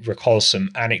he recalls some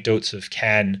anecdotes of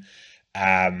Ken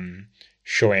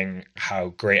showing how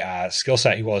great a skill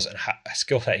set he was and a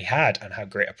skill set he had and how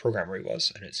great a programmer he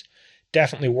was. And it's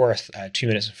definitely worth 2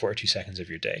 minutes and 42 seconds of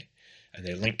your day. And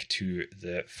they link to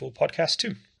the full podcast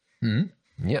too.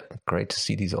 Mm-hmm. Yeah, great to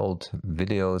see these old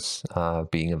videos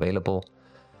being available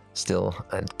still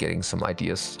and getting some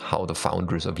ideas how the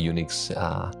founders of Unix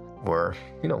were,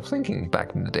 thinking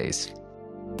back in the days.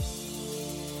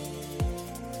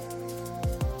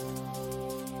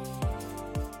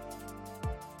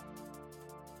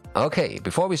 Okay,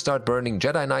 before we start burning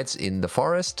Jedi Knights in the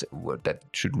forest, that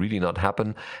should really not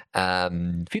happen,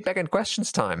 feedback and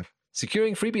questions time.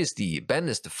 Securing FreeBSD, Ben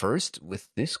is the first with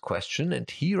this question, and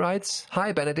he writes,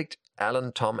 Hi Benedict,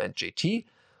 Alan, Tom, and JT.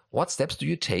 What steps do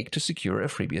you take to secure a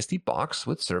FreeBSD box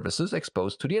with services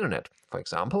exposed to the internet? For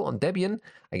example, on Debian,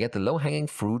 I get the low-hanging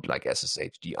fruit like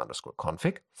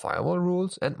sshd_config, firewall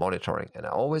rules, and monitoring, and I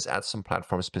always add some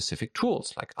platform-specific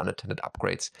tools like unattended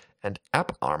upgrades and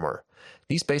AppArmor.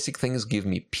 These basic things give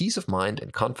me peace of mind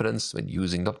and confidence when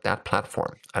using that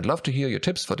platform. I'd love to hear your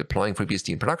tips for deploying FreeBSD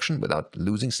in production without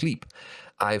losing sleep.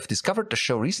 I've discovered the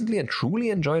show recently and truly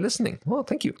enjoy listening. Well,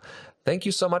 thank you. Thank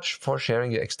you so much for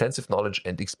sharing your extensive knowledge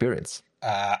and experience.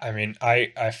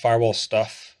 I firewall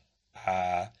stuff.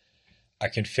 I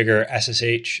configure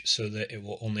SSH so that it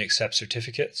will only accept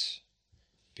certificates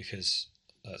because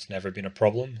that's never been a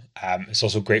problem. It's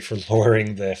also great for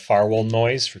lowering the firewall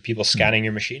noise for people scanning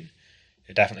your machine.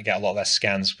 You definitely get a lot less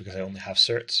scans because I only have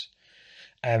certs.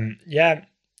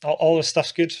 All this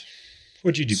stuff's good.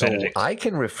 What do you do, Benedict? I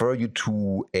can refer you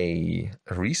to a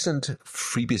recent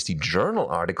FreeBSD Journal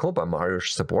article by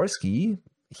Mariusz Zaborski.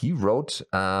 He wrote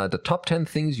the top 10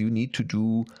 things you need to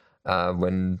do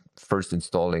when first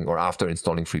installing or after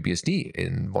installing FreeBSD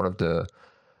in one of the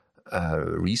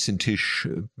recentish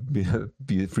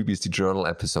FreeBSD Journal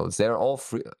episodes. They're all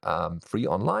free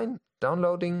online,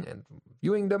 downloading and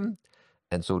viewing them.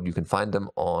 And so you can find them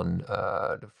on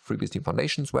the FreeBSD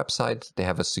Foundation's website. They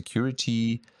have a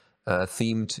security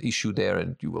themed issue there,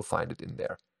 and you will find it in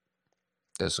there.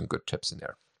 There's some good tips in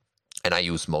there. And I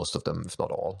use most of them, if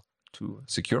not all, to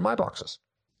secure my boxes.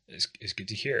 It's good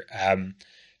to hear.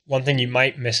 One thing you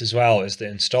might miss as well is the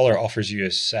installer offers you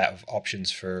a set of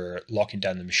options for locking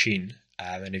down the machine.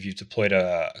 And if you've deployed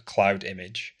a cloud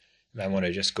image, you might want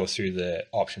to just go through the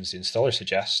options the installer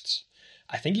suggests.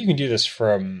 I think you can do this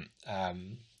from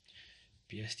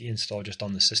BSD install just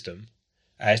on the system.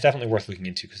 It's definitely worth looking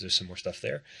into because there's some more stuff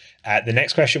there. The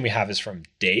next question we have is from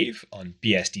Dave on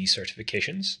BSD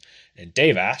certifications. And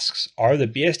Dave asks, are the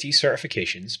BSD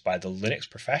certifications by the Linux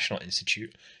Professional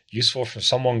Institute useful for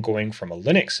someone going from a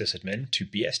Linux sysadmin to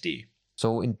BSD?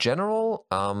 So in general,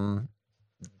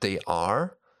 they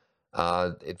are.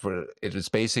 It is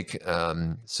basic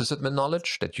sysadmin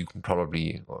knowledge that you can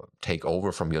probably take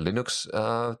over from your Linux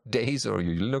days or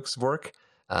your Linux work.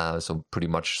 So pretty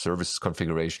much service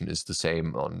configuration is the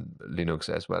same on Linux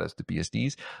as well as the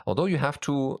BSDs. Although you have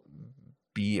to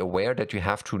be aware that you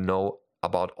have to know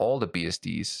about all the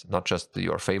BSDs, not just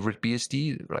your favorite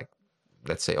BSD, like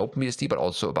let's say OpenBSD, but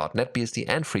also about NetBSD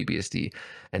and FreeBSD.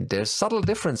 And there's subtle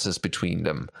differences between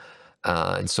them.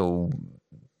 And so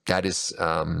that is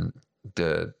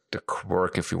the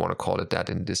quirk, if you want to call it that,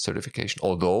 in this certification.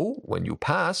 Although when you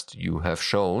passed, you have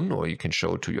shown, or you can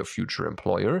show to your future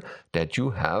employer, that you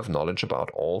have knowledge about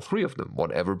all three of them.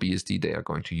 Whatever BSD they are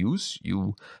going to use,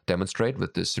 you demonstrate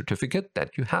with this certificate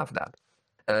that you have that.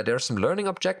 There are some learning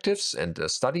objectives and a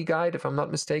study guide, if I'm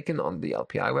not mistaken, on the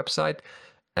LPI website.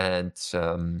 And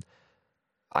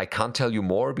I can't tell you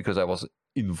more because I was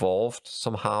involved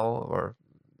somehow,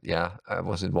 I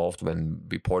was involved when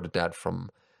we ported that from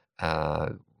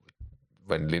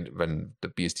when the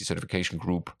BSD certification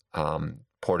group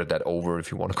ported that over,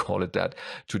 if you want to call it that,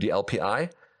 to the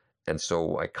LPI. And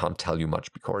so I can't tell you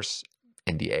much because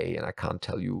NDA, and I can't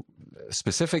tell you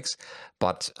specifics,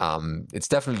 but it's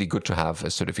definitely good to have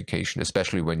a certification,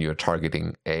 especially when you're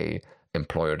targeting a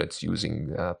employer that's using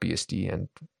BSD, and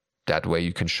that way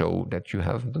you can show that you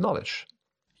have the knowledge.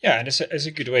 Yeah, and it's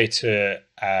a good way to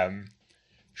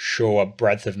show a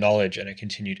breadth of knowledge and a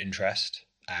continued interest,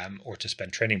 or to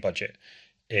spend training budget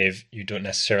if you don't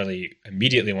necessarily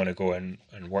immediately want to go and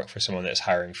work for someone that's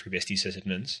hiring FreeBSD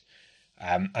sysadmins.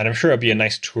 And I'm sure it'll be a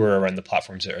nice tour around the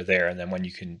platforms that are there. And then when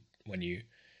you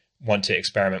want to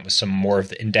experiment with some more of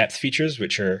the in-depth features,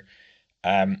 which are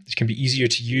can be easier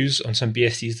to use on some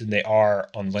BSDs than they are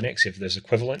on Linux, if there's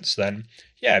equivalents, then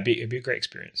yeah, it'd be a great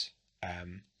experience.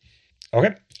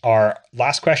 Okay, our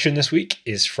last question this week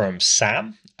is from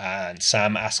Sam, and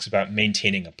Sam asks about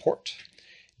maintaining a port.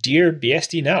 Dear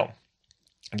BSD Now,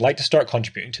 I'd like to start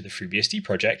contributing to the FreeBSD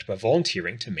project by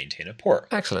volunteering to maintain a port.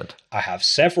 Excellent. I have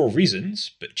several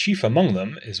reasons, but chief among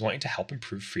them is wanting to help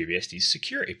improve FreeBSD's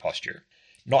security posture.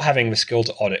 Not having the skill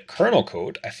to audit kernel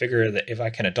code, I figure that if I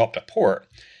can adopt a port,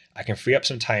 I can free up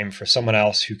some time for someone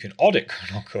else who can audit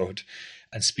kernel code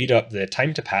and speed up the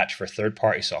time to patch for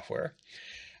third-party software.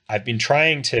 I've been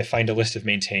trying to find a list of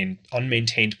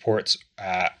unmaintained ports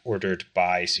ordered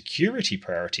by security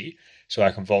priority, so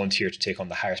I can volunteer to take on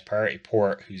the highest priority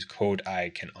port whose code I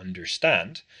can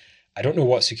understand. I don't know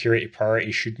what security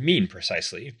priority should mean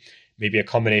precisely. Maybe a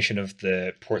combination of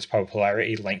the port's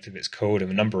popularity, length of its code,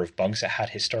 and the number of bugs it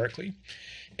had historically.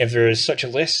 If there is such a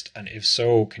list, and if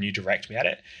so, can you direct me at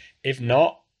it? If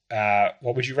not,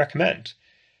 what would you recommend?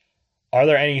 Are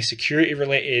there any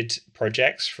security-related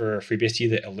projects for FreeBSD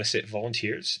that elicit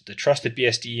volunteers? The Trusted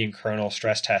BSD and Kernel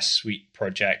Stress Test Suite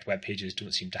project web pages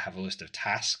don't seem to have a list of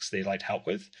tasks they'd like help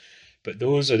with, but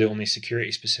those are the only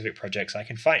security-specific projects I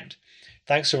can find.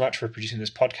 Thanks so much for producing this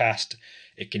podcast.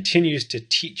 It continues to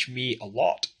teach me a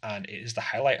lot, and it is the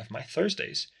highlight of my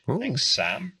Thursdays. Ooh. Thanks,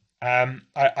 Sam.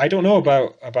 I don't know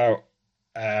about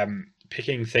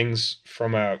picking things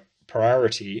from a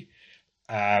priority.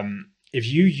 If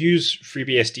you use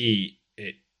FreeBSD,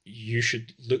 you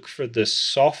should look for the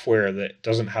software that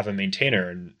doesn't have a maintainer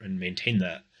and maintain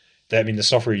that. The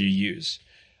software you use.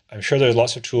 I'm sure there's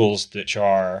lots of tools that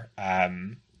are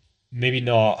maybe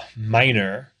not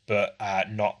minor, but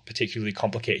not particularly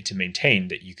complicated to maintain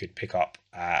that you could pick up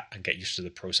and get used to the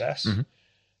process.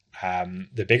 Mm-hmm.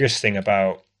 The biggest thing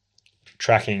about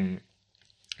tracking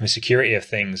the security of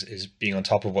things is being on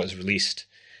top of what is released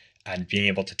and being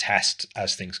able to test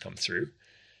as things come through.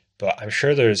 But I'm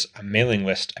sure there's a mailing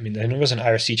list. I know there's an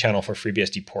IRC channel for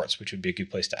FreeBSD ports, which would be a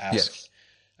good place to ask. Yes.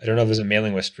 I don't know if there's a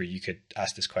mailing list where you could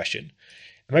ask this question.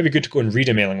 It might be good to go and read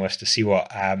a mailing list to see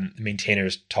what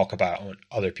maintainers talk about on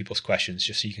other people's questions,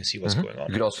 just so you can see what's going on.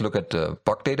 You could also look at the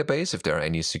bug database if there are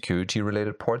any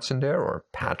security-related ports in there or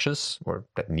patches or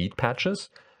that need patches.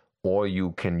 Or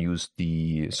you can use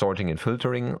the sorting and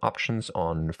filtering options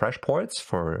on FreshPorts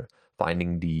for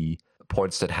finding the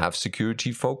ports that have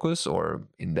security focus or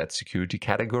in that security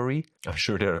category. I'm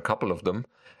sure there are a couple of them.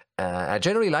 I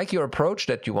generally like your approach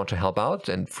that you want to help out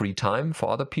and free time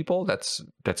for other people. That's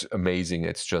amazing.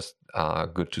 It's just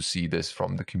good to see this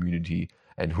from the community.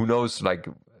 And who knows,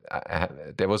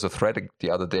 there was a thread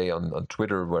the other day on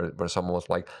Twitter where someone was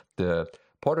like, the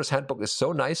Porter's Handbook is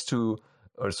so nice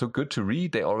or so good to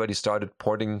read. They already started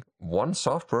porting one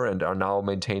software and are now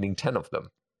maintaining 10 of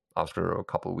them after a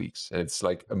couple of weeks. And it's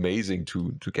amazing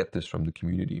to get this from the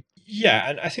community. Yeah,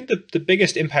 and I think the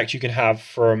biggest impact you can have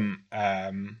from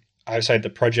outside the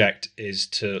project is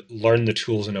to learn the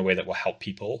tools in a way that will help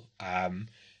people. And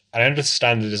I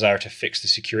understand the desire to fix the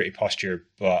security posture,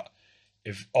 but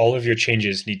if all of your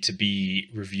changes need to be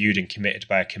reviewed and committed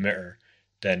by a committer,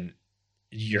 then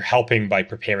you're helping by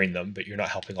preparing them, but you're not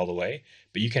helping all the way.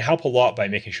 But you can help a lot by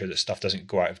making sure that stuff doesn't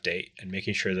go out of date and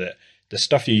making sure that the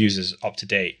stuff you use is up to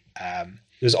date.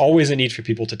 There's always a need for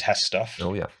people to test stuff.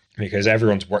 Oh, yeah. Because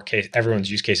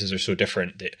everyone's use cases are so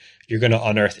different that you're going to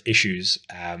unearth issues.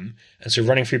 And so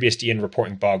running FreeBSD and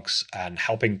reporting bugs and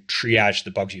helping triage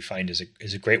the bugs you find is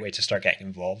a great way to start getting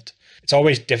involved. It's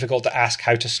always difficult to ask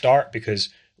how to start because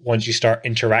once you start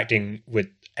interacting with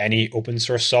any open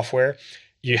source software,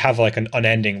 you have an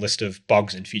unending list of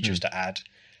bugs and features to add.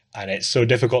 And it's so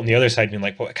difficult on the other side being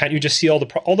well, can't you just see all the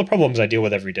problems I deal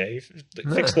with every day?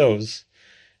 Fix those.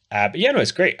 But yeah, no,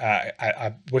 it's great.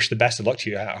 I wish the best of luck to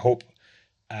you. I hope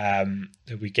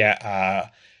that we get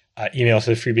a Email to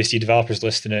the FreeBSD developers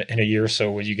list in a year or so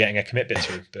when you're getting a commit bit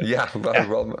through. But, yeah,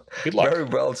 well, good luck. Very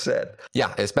well said.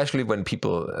 Yeah, especially when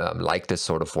people like this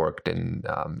sort of work, then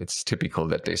it's typical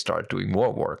that they start doing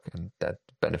more work, and that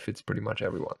benefits pretty much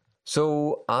everyone.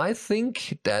 So I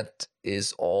think that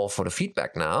is all for the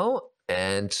feedback now,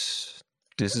 and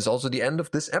this is also the end of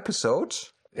this episode.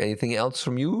 Anything else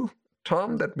from you,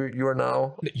 Tom, that you are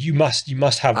now... You must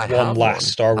have one last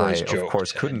Star Wars joke. I, of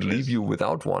course, couldn't leave you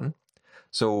without one.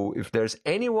 So if there's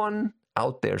anyone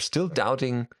out there still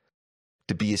doubting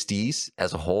the BSDs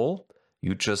as a whole,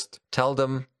 you just tell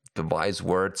them the wise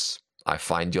words, "I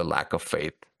find your lack of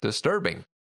faith disturbing."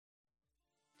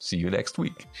 See you next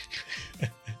week.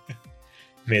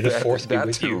 May the fourth be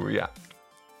with too, you. Yeah.